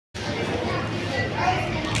Hi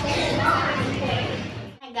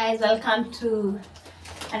guys, welcome to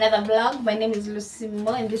another vlog. My name is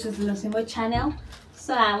Lucimo and this is Lucimo channel.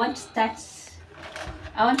 So I want to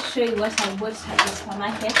show you what I bought at the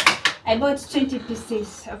supermarket. I bought 20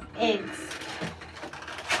 pieces of eggs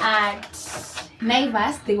at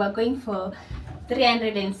Naivas. They were going for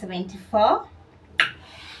 374.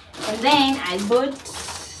 And then I bought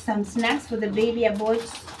some snacks for the baby. I bought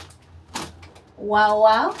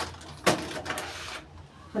Wow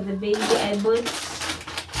for the baby. I bought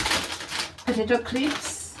potato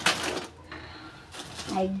crisps.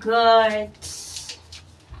 I got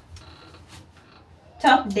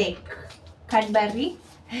Top Deck Cadbury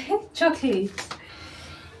chocolate.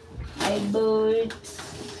 I bought,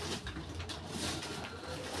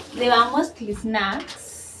 they were mostly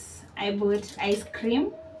snacks. I bought ice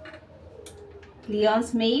cream,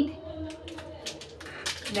 Leon's Made.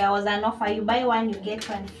 There was an offer, you buy one you get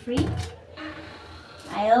one free.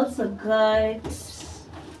 I also got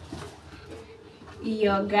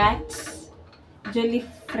yogurt, Jolly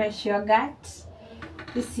Fresh yogurt.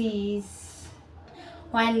 This is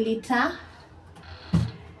 1 liter.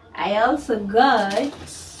 I also got,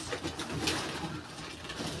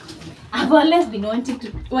 I've always been wanting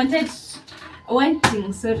to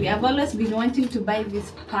buy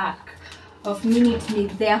this pack of Minute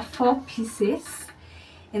Meat. There are 4 pieces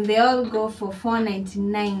and they all go for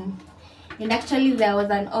 $4.99. And actually there was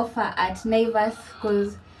an offer at Naivas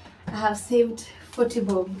because I have saved 40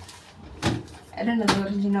 bob. I don't know the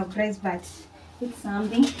original price, but it's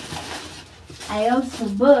something. I also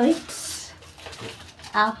bought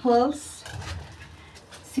apples,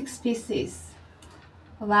 6 pieces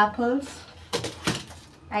of apples.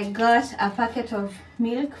 I got a packet of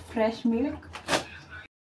milk, fresh milk.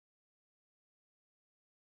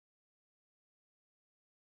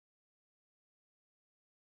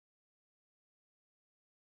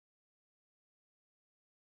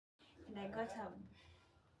 And I got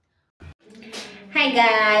Hi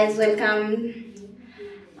guys, welcome.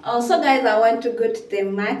 Also guys, I want to go to the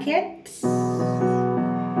market.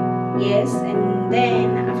 Yes, and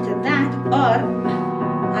then after that, or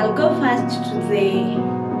I'll go first to the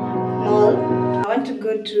mall. I want to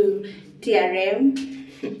go to TRM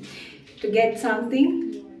to get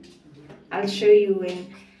something. I'll show you when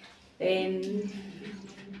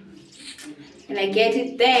I get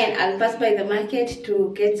it. Then I'll pass by the market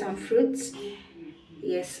to get some fruits.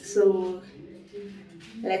 Yes, so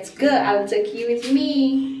let's go. I'll take you with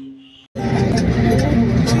me.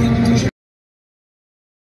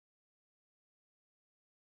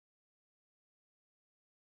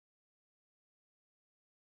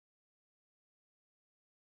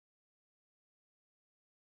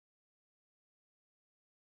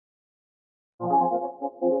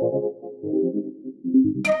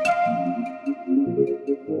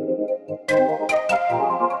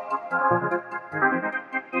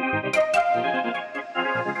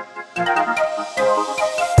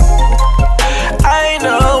 I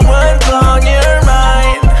know what's on your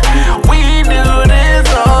mind. We do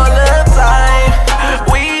this all the time.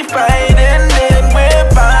 We fight and then we're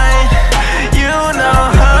fine. You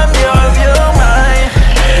know I'm yours, you're mine.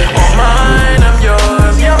 Oh mine, I'm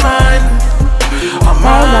yours, you're mine. Oh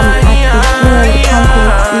mine,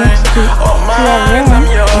 oh mine, I'm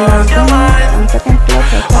yours, you're mine.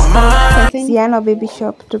 Oh mine. Siano baby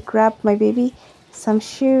shop to grab my baby some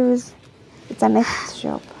shoes. It's a nice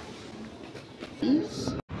shop.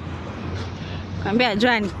 Kwambia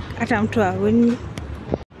Joani hata mtu aoni.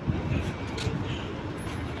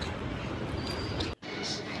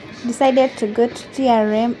 Decided to go to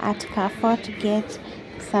TRM at Carrefour to get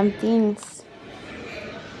some things.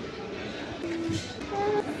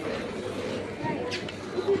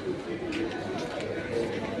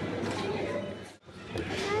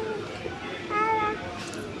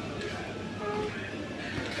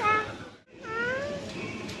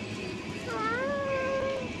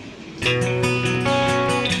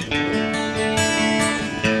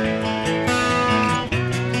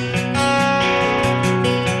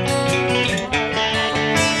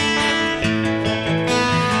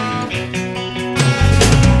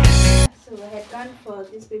 For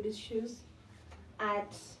these baby shoes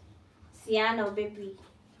at Siano baby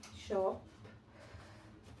shop.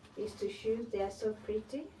 These 2 shoes, they are so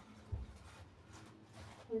pretty.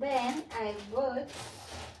 And then I bought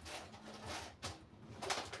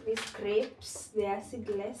these crepes. They are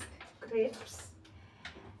seedless crepes.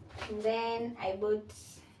 And then I bought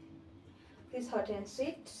this hot and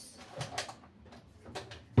sweet.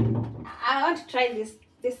 I want to try this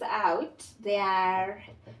out. They are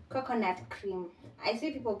coconut cream. I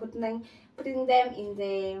see people putting them in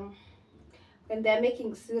the when they're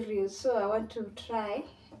making cereals, so I want to try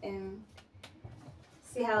and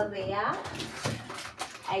see how they are.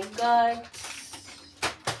 I got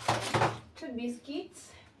 2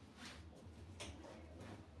 biscuits.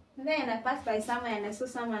 Then I passed by somewhere and I saw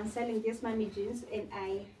someone selling these mommy jeans, and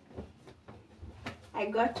I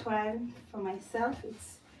got one for myself.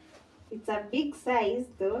 It's a big size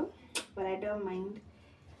though, but I don't mind.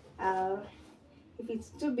 If it's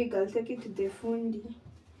too big, I'll take it to the fundi.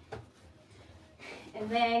 And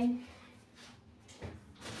then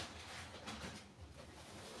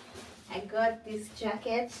I got this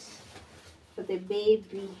jacket for the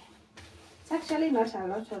baby. It's actually not a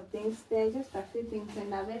lot of things, there are just a few things,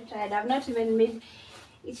 and I've very tried. I've not even made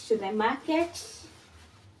it to the market.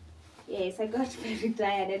 Yes, I got very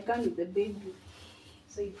tired. I'd gone with the baby,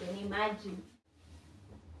 so you can imagine.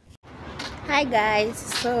 Hi guys,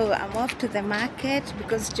 so I'm off to the market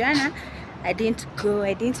because Jana, I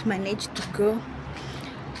didn't manage to go.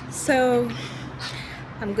 So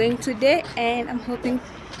I'm going today and I'm hoping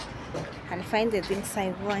I'll find the things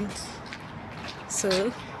I want.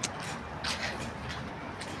 So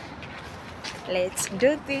let's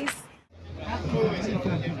do this.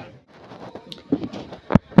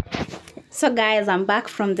 So guys, I'm back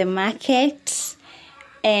from the market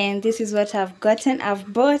and this is what I've gotten.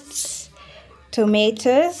 I've bought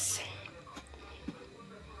tomatoes.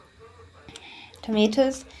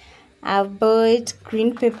 I've bought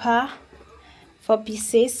green pepper, 4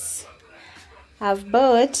 pieces. I've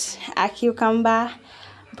bought a cucumber,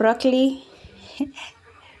 broccoli,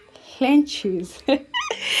 lettuce,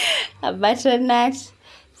 a butternut,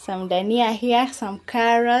 some dania here, some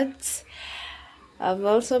carrots. I've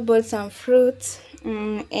also bought some fruits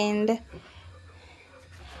and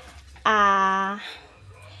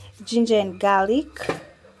ginger and garlic.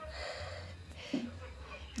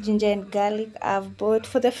 I've bought,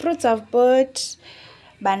 for the fruits, I've bought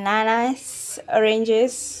bananas,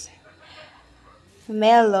 oranges,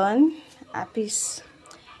 melon, a piece,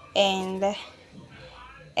 and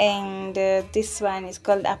this one is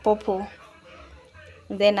called a pawpaw.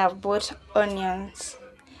 Then I've bought onions.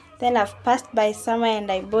 Then I've passed by somewhere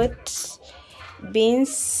and I bought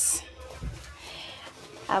beans.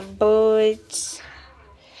 I've bought,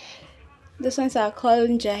 those ones are called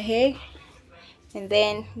njahe, and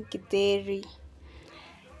then githeri.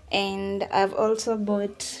 And I've also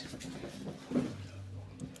bought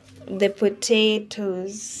the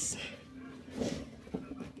potatoes.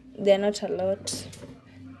 They're not a lot,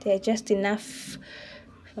 they're just enough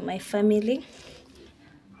for my family.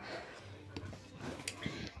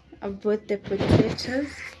 I've bought the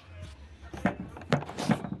potatoes.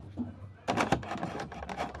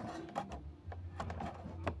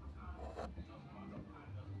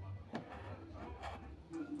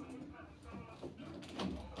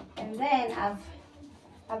 And then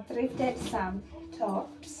I've thrifted some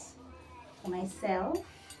tops for myself,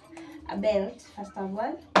 a belt first of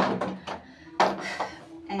all,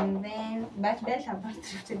 and then belt I've not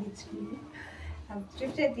thrifted it really. I've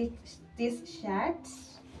thrifted this shirt.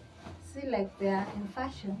 See, like they are in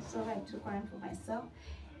fashion, so I took one for myself,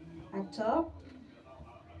 a top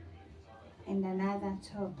and another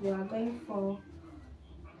top. They were going for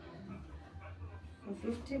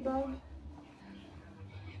 50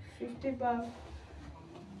 bob,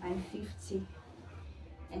 and 50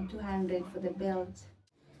 and 200 for the belt.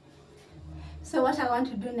 So what I want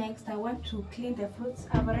to do next, I want to clean the fruits.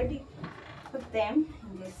 I've already put them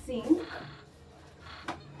in the sink.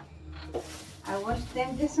 I wash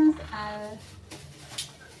them. This ones I'll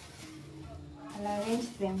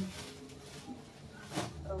arrange them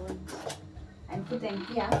and put them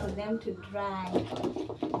here for them to dry.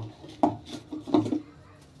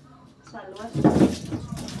 So I'll wash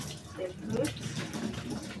the fruit.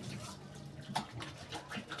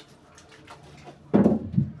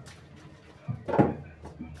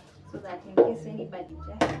 So that in case anybody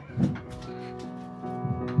just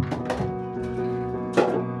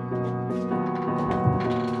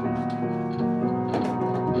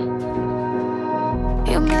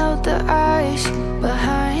the ice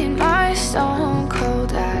behind my stone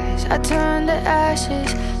cold eyes. I turn to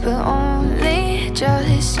ashes, but only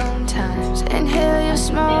just sometimes. Inhale your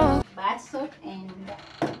smoke. Bar soap and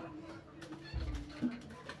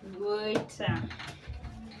water,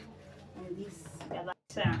 and this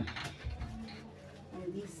gabata,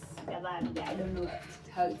 and this gabata. I don't know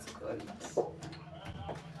how it's called.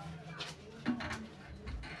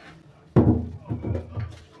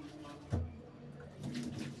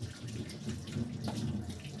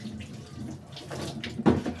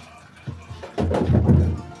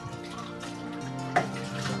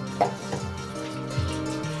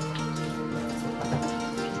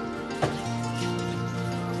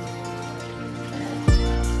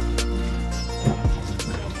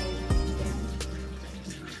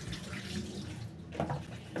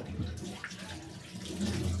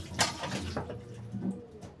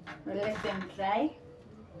 let them dry.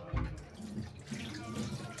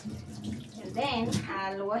 And then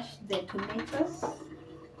I'll wash the tomatoes.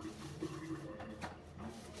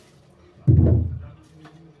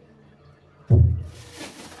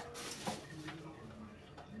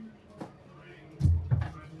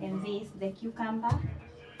 And this, the cucumber,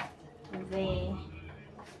 the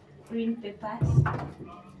green peppers.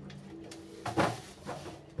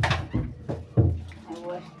 I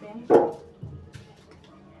wash them.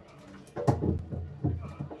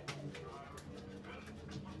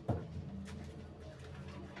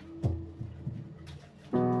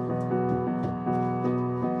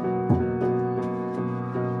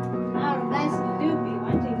 Now guys, we'll be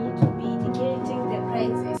wanting you to be indicating the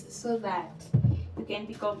prices so that you can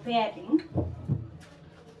be comparing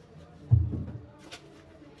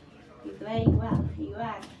with where you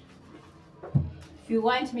are. If you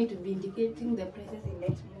want me to be indicating the prices, let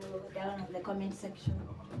me know down in the comment section.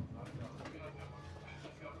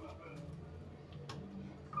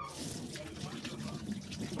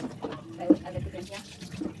 Are they put here?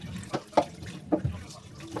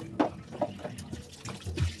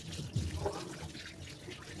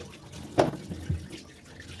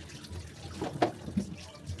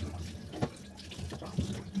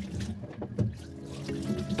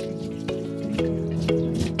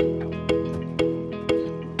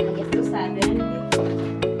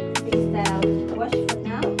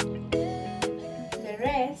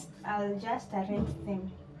 I'll just arrange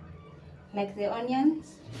them like the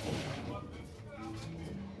onions.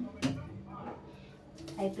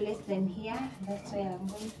 I place them here, that's where I'm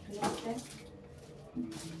going to place them.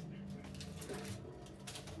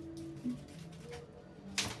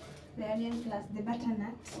 The onion plus the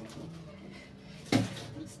butternut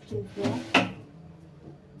still there.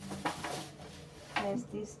 There's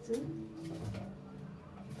these two.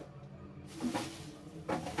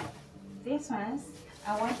 These ones,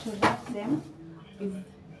 I want to wrap them with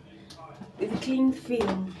cling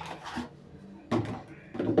film.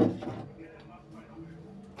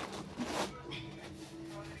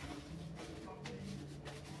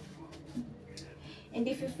 And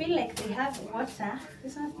if you feel like they have water,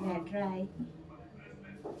 these ones they are dry.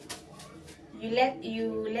 You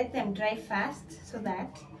let them dry fast so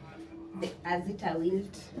that the azita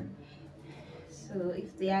wilt. So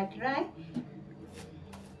if they are dry,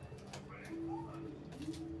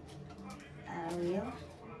 I will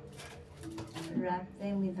wrap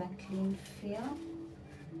them with a clean film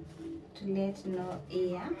to let no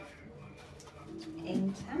air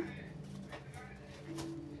enter.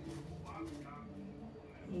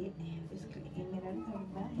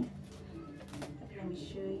 Let me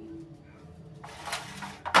show you.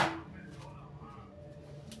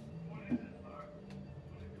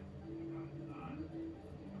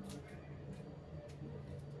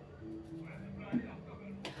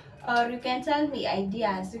 Or you can tell me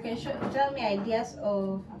ideas. You can tell me ideas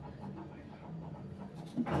of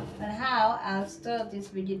on how I'll store these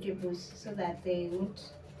vegetables so that they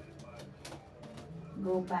won't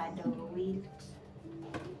go bad or wilt.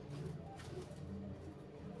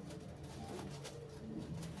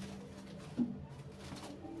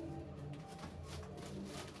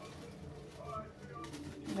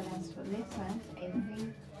 But as for this one, I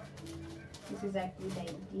think this is a good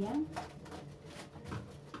idea.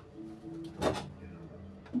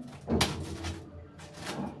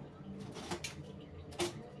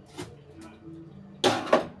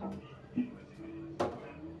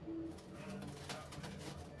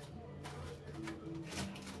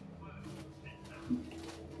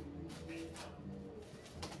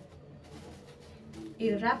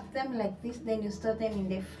 You wrap them like this, then you store them in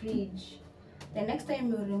the fridge. The next time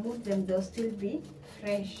you remove them, they'll still be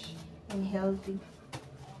fresh and healthy.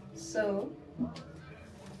 So,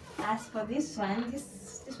 as for this one,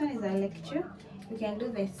 this one is a lecture. You can do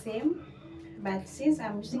the same, but since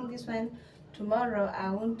I'm using this one tomorrow, I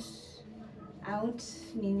won't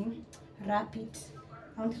wrap it.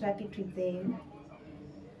 I won't wrap it with the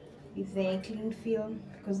cling film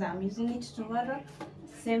because I'm using it tomorrow.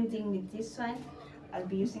 Same thing with this one. I'll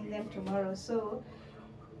be using them tomorrow, so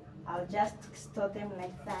I'll just store them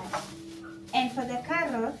like that. And for the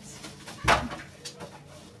carrots,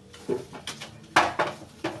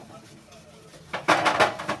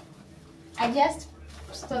 I just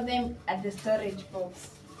store them at the storage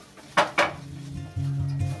box.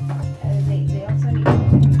 They also need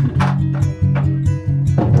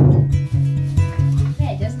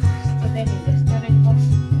I just store them in the storage box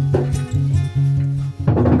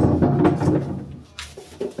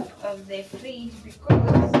of the fridge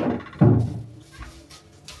because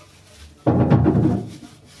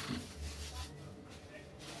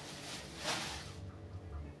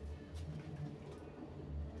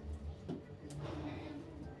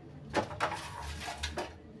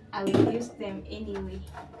them anyway.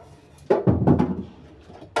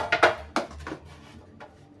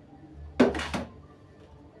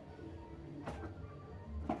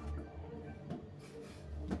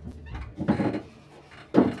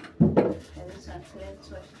 This one, so let's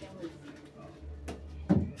wash them with.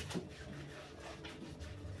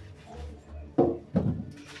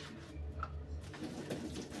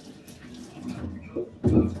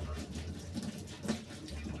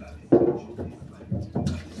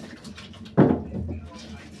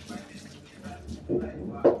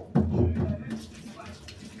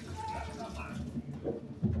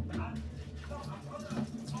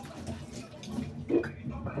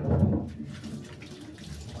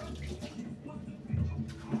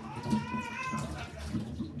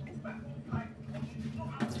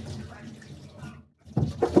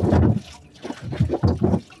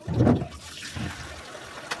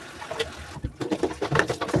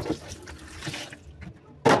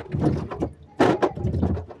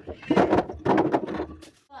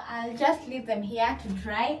 I'll just leave them here to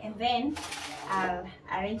dry and then I'll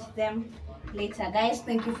arrange them later. Guys,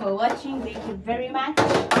 thank you for watching. Thank you very much.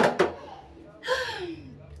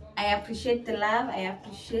 I appreciate the love. I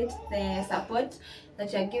appreciate the support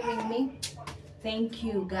that you're giving me. Thank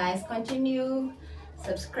you guys. Continue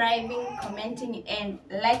subscribing, commenting, and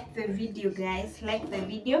like the video, guys. Like the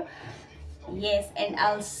video. Yes, and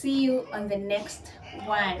I'll see you on the next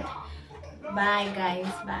one. Bye guys.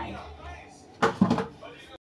 Bye.